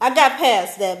I got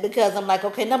past that because I'm like,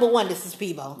 okay, number one, this is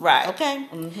Peabo. Right. Okay?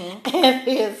 And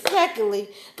then secondly,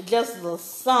 just the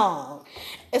song.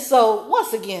 And so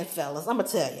once again, fellas, I'm gonna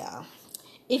tell y'all,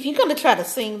 if you're gonna try to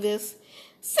sing this,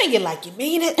 sing it like you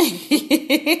mean it.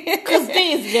 Because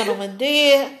these gentlemen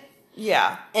did.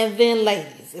 Yeah. And then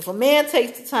ladies, if a man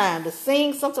takes the time to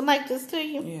sing something like this to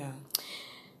you,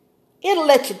 it'll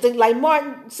let you think. Like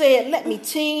Martin said, let me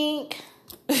think.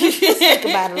 Just think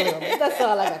about it a little bit. That's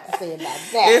all I got to say about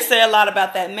that. It say a lot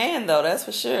about that man, though. That's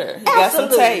for sure. He got some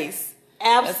taste.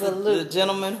 Absolutely. That's the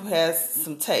gentleman who has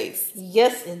some taste.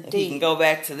 Yes, indeed. If he can go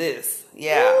back to this.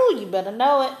 Yeah. Ooh, you better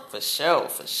know it. For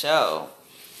sure.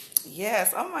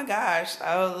 Yes. Oh my gosh.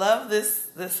 I love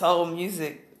this whole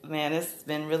music, man. It's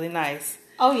been really nice.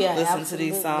 Oh yeah. Listen to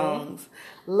these songs.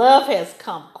 Love has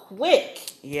come quick.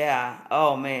 Yeah.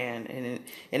 Oh man.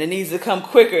 And it needs to come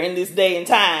quicker in this day and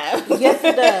time. Yes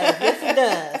it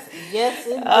does. Yes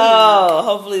indeed. Oh,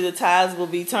 hopefully the tides will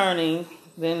be turning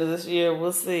the end of this year.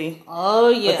 We'll see. Oh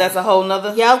yeah. But that's a whole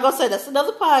nother. Yeah, I was gonna say that's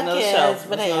another podcast. Another show.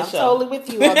 But hey, I'm totally with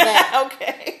you on that.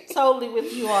 Okay. Totally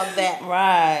with you on that.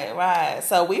 Right.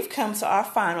 So we've come to our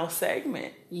final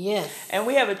segment. Yes. And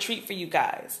we have a treat for you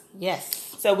guys.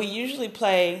 Yes. So we usually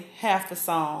play half the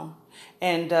song.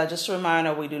 And just a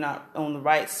reminder, we do not own the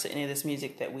rights to any of this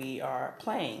music that we are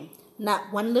playing.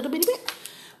 Not one little bitty bit?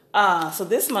 So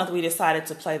this month we decided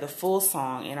to play the full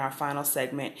song in our final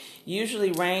segment.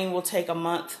 Usually Rain will take a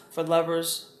month for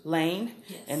Lover's Lane,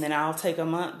 and then I'll take a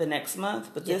month the next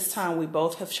month. But this time we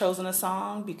both have chosen a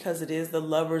song because it is the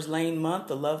Lover's Lane month,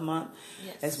 the love month,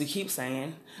 as we keep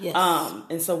saying. Yes.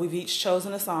 And so we've each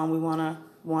chosen a song we want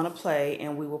to play,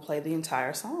 and we will play the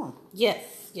entire song. Yes.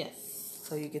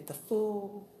 So you get the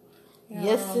full.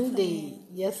 Yes, indeed.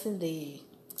 Yes, indeed.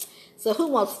 So who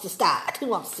wants to start?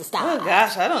 Oh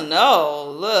gosh, I don't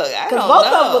know. Look, I don't know. Both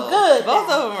of them are good. Both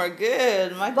of them are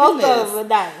good. My Both goodness. of them are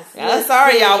nice. I'm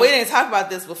sorry, y'all. We didn't talk about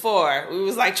this before. We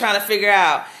was like trying to figure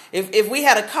out if we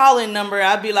had a call-in number.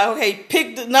 I'd be like, okay,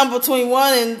 pick the number between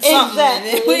 1 and something.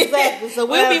 Exactly. So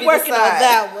we'll be working on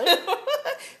that one.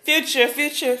 Future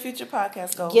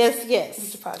podcast goals. Yes.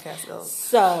 Future podcast goals.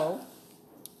 So,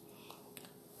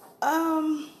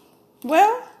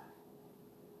 well,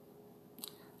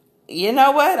 you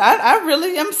know what? I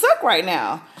really am stuck right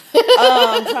now.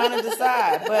 I'm trying to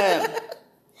decide, but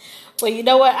well, you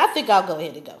know what? I think I'll go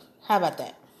ahead and go. How about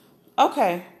that?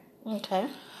 Okay.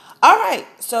 All right.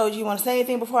 So, do you want to say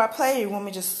anything before I play, or you want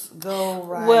me to just go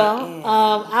right in?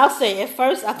 I'll say at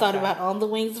first I thought about "On the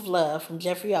Wings of Love" from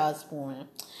Jeffrey Osborne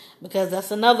because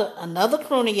that's another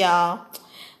crooner, y'all.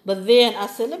 But then I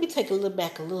said, let me take a look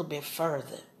back a little bit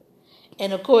further,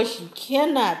 and of course, you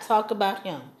cannot talk about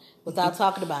him without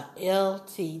talking about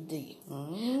LTD.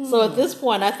 So at this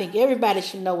point, I think everybody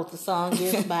should know what the song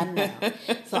is by now.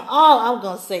 So all I'm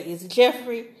going to say is,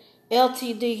 Jeffrey,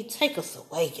 LTD, take us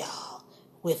away, y'all,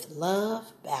 with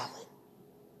Love Ballad.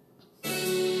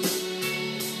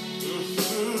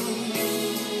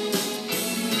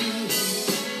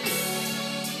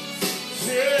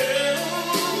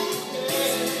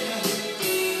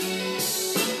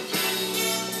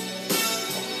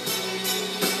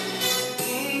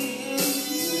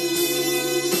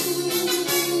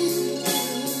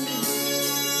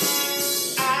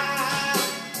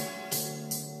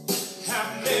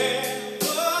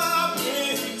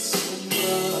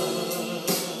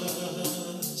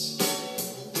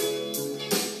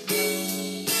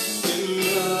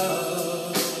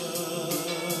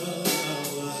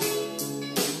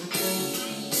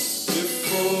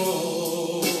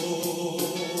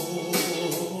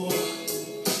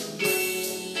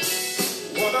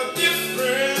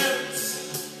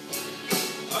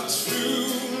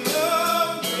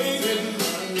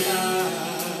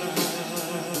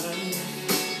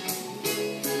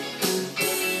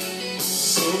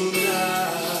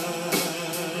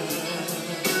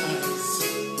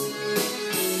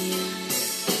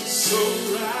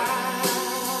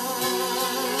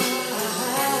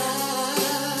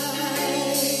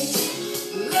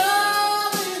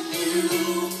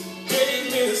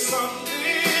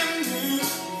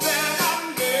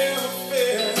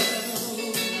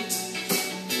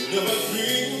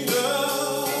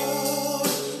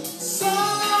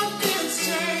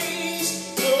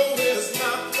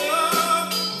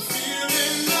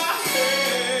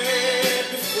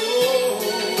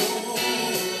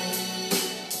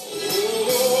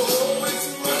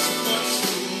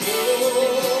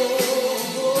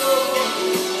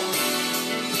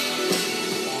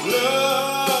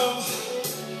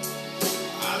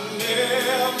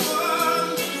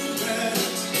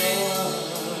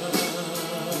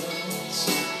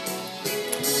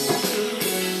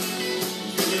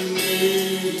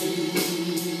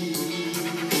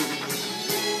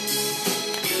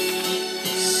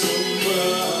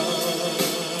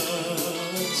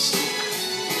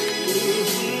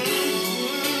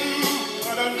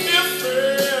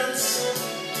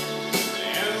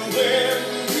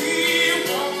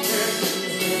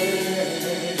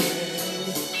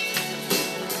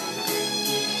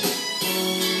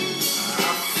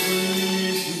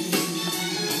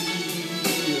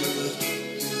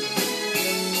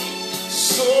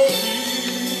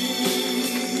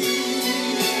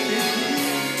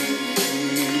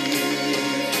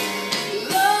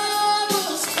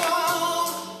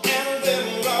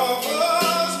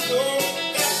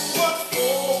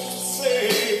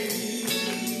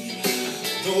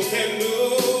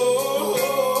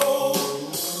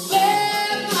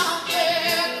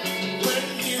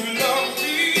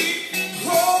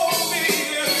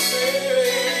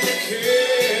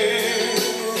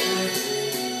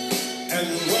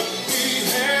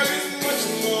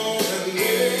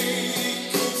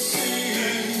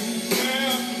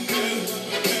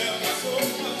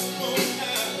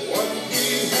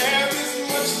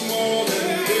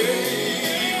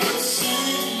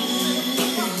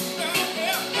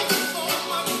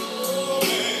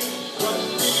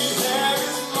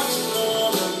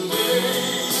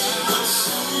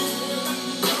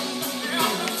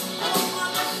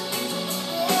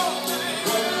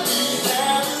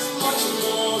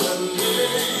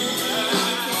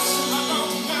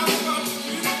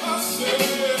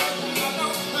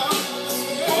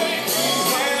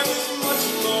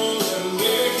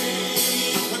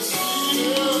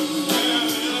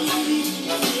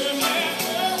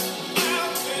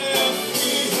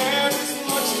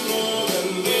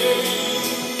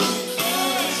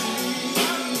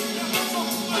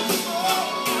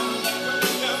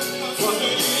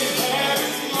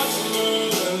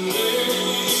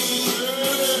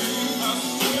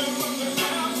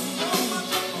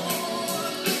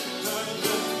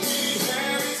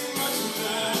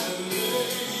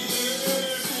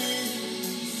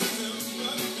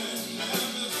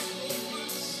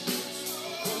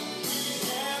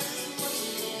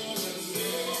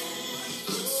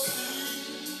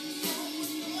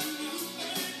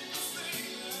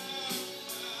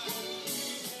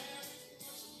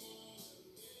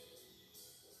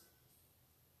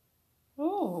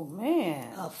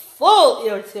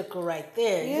 ear tickle right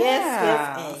there. Yeah.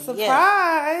 Yes, and Surprise.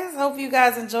 yes. Hope you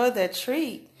guys enjoyed that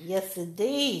treat. Yes,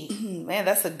 indeed. Man,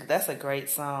 that's a great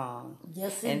song.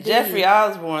 Yes, And indeed. Jeffrey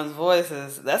Osborne's voice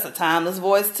that's a timeless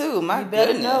voice too. My You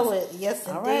better goodness. know it. Yes,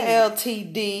 indeed. All right,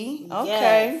 LTD.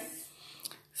 Okay. Yes.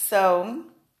 So,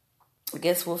 I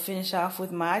guess we'll finish off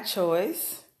with my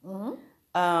choice.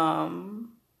 Another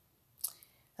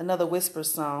Whisper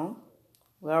song.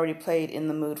 We already played In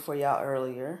the Mood for y'all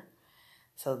earlier.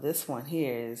 So this one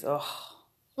here is,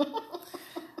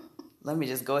 let me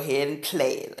just go ahead and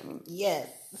play it. Yes.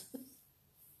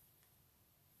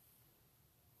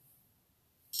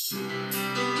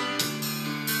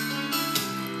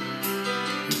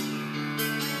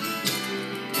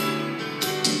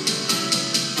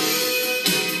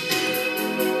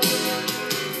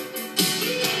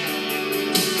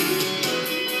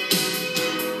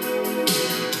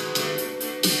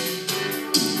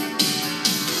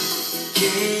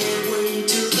 Can't wait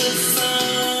till the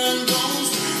sun goes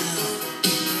down.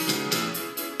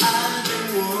 I've been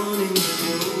wanting to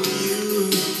hold you.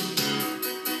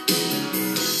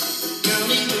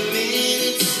 Counting the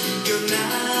minutes, you're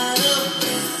not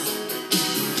around.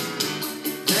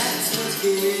 That's what's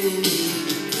getting me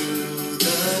through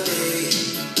the day.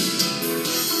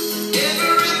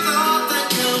 Every thought that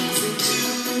comes into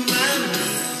my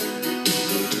mind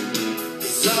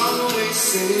is always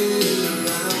centered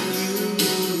around you.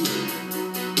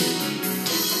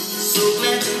 So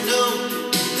glad to know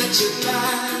that you're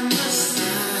by my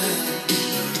side.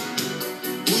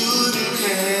 Wouldn't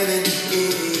have it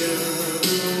any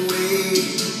other way.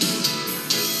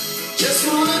 Just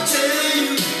wanna tell you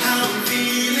how I'm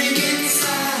feeling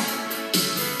inside.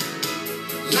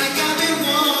 Like I've been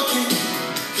walking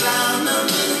cloud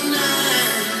number 9.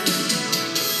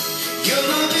 Your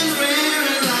love is rare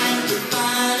and like the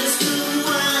finest of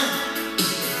wine.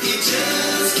 It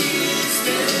just gets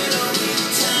better with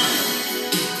time.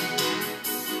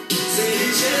 Say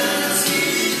it just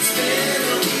gets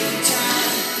better with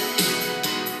time.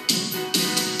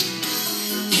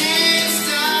 Can't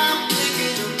stop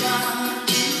thinking about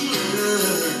you,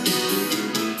 love.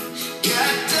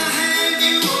 Got to have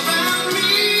you around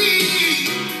me.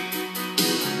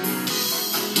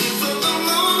 I live for the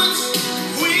moments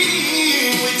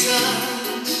when we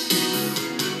touch.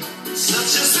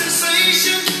 Such a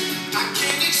sensation I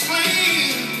can't explain.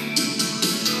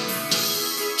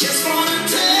 Just wanna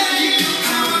tell you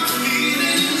how I'm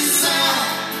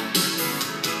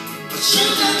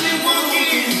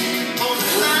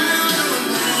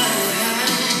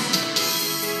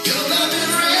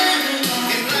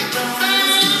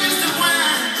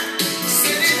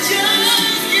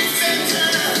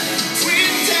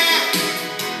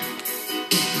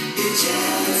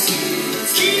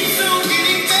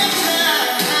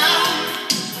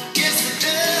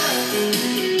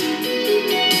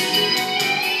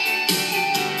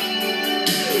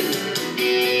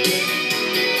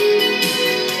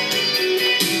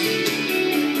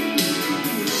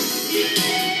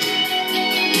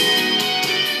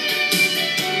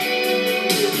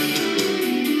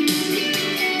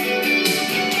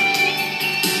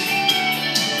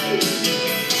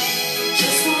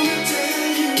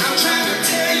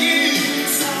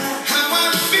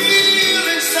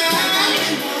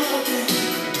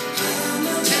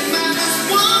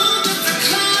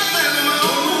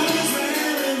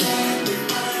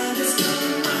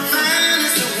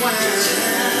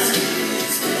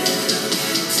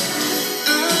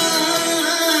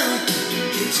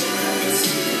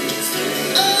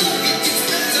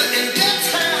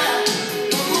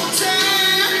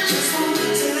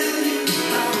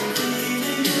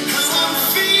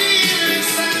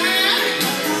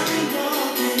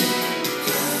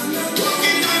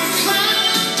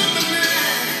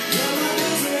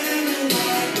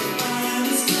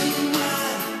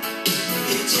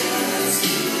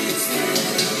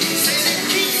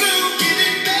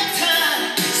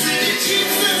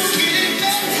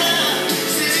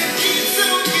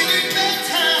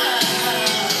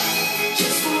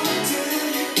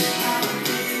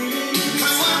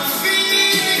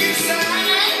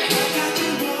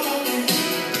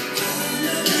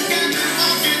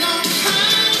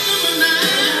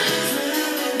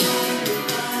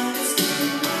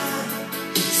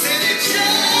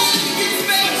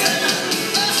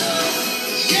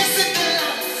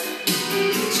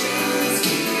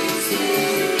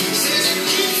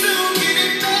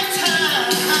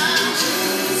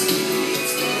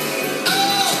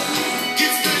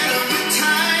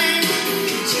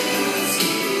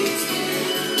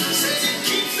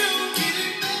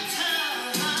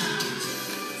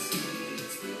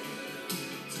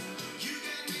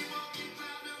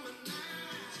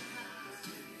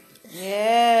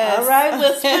right,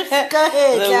 Whispers. Go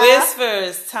ahead, The y'all.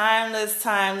 Whispers,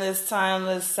 timeless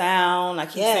sound. I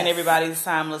keep Yes. saying everybody's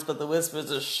timeless, but the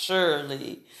Whispers are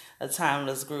surely a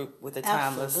timeless group with a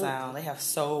timeless Absolutely. sound. They have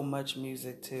so much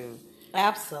music too.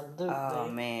 Absolutely. Oh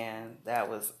man, that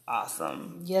was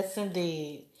awesome. Yes,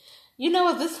 indeed. You know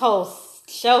what? This whole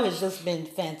show has just been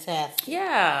fantastic.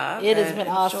 Yeah, It has been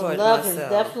awesome. enjoyed Love has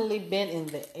myself. definitely been in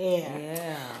the air.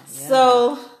 Yeah.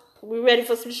 So, we ready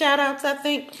for some shout outs, I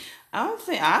think?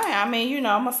 I mean, you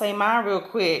know, I'm gonna say mine real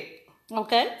quick.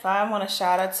 Okay. So I want to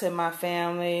shout out to my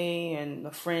family and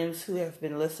the friends who have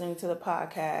been listening to the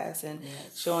podcast and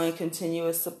showing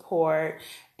continuous support.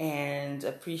 And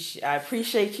I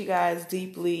appreciate you guys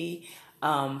deeply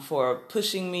for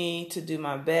pushing me to do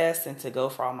my best and to go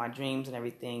for all my dreams and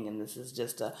everything. And this is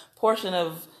just a portion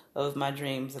of my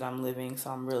dreams that I'm living. So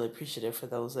I'm really appreciative for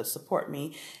those that support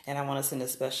me. And I want to send a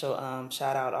special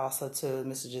shout out also to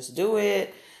Mr. Just Do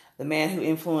It, the man who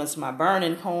influenced my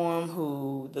burning poem,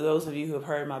 those of you who have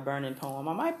heard my burning poem,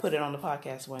 I might put it on the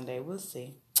podcast one day. We'll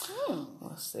see.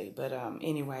 We'll see. But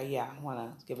anyway, yeah, I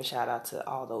want to give a shout out to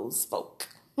all those folk.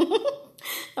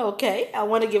 Okay. I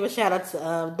want to give a shout out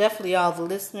to definitely all the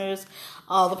listeners,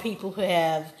 all the people who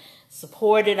have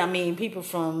supported. I mean, people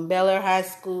from Bel Air High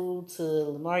School to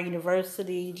Lamar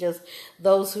University, just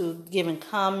those who've given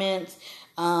comments.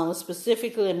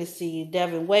 Specifically, let me see,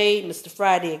 Devin Wade, Mr.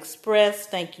 Friday Express,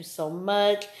 thank you so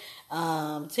much.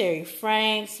 Terry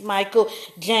Franks, Michael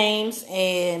James,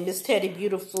 and Miss Teddy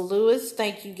Beautiful Lewis,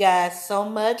 thank you guys so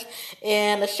much.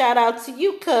 And a shout out to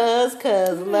you, cuz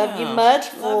love you much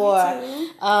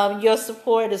for your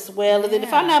support as well. And then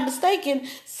if I'm not mistaken,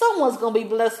 someone's going to be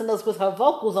blessing us with her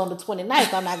vocals on the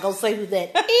 29th. I'm not going to say who that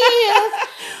is.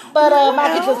 But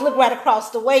I could just look right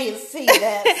across the way and see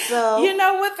that. So you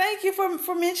know what? Thank you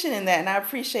for mentioning that, and I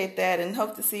appreciate that, and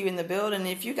hope to see you in the building.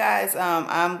 If you guys,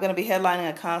 I'm going to be headlining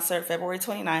a concert February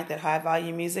 29th at High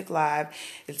Volume Music Live.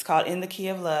 It's called In the Key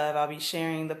of Love. I'll be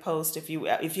sharing the post. If you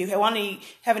want to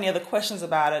have any other questions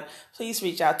about it, please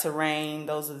reach out to Rain.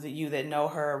 Those of you that know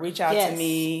her, reach out to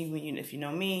me if you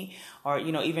know me, or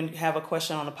even have a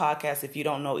question on the podcast if you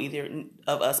don't know either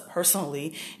of us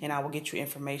personally, and I will get you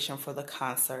information for the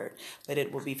concert. But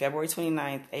it will be February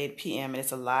 29th, 8 p.m. and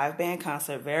it's a live band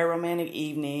concert, very romantic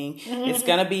evening. It's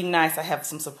gonna be nice. I have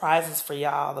some surprises for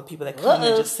y'all, the people that come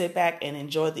and just sit back and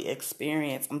enjoy the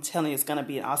experience. I'm telling you, it's gonna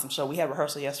be an awesome show. We had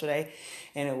rehearsal yesterday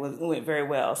and it went very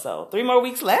well. So 3 more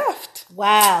weeks left.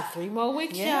 Wow, 3 more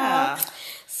weeks, y'all.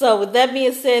 So with that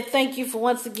being said, thank you for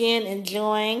once again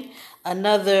enjoying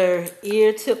another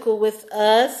ear tickle with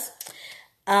us.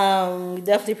 We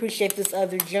definitely appreciate this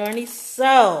other journey.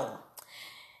 So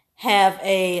have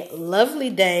a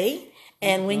lovely day.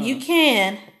 And when you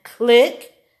can,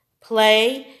 click,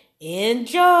 play,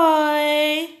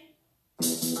 enjoy.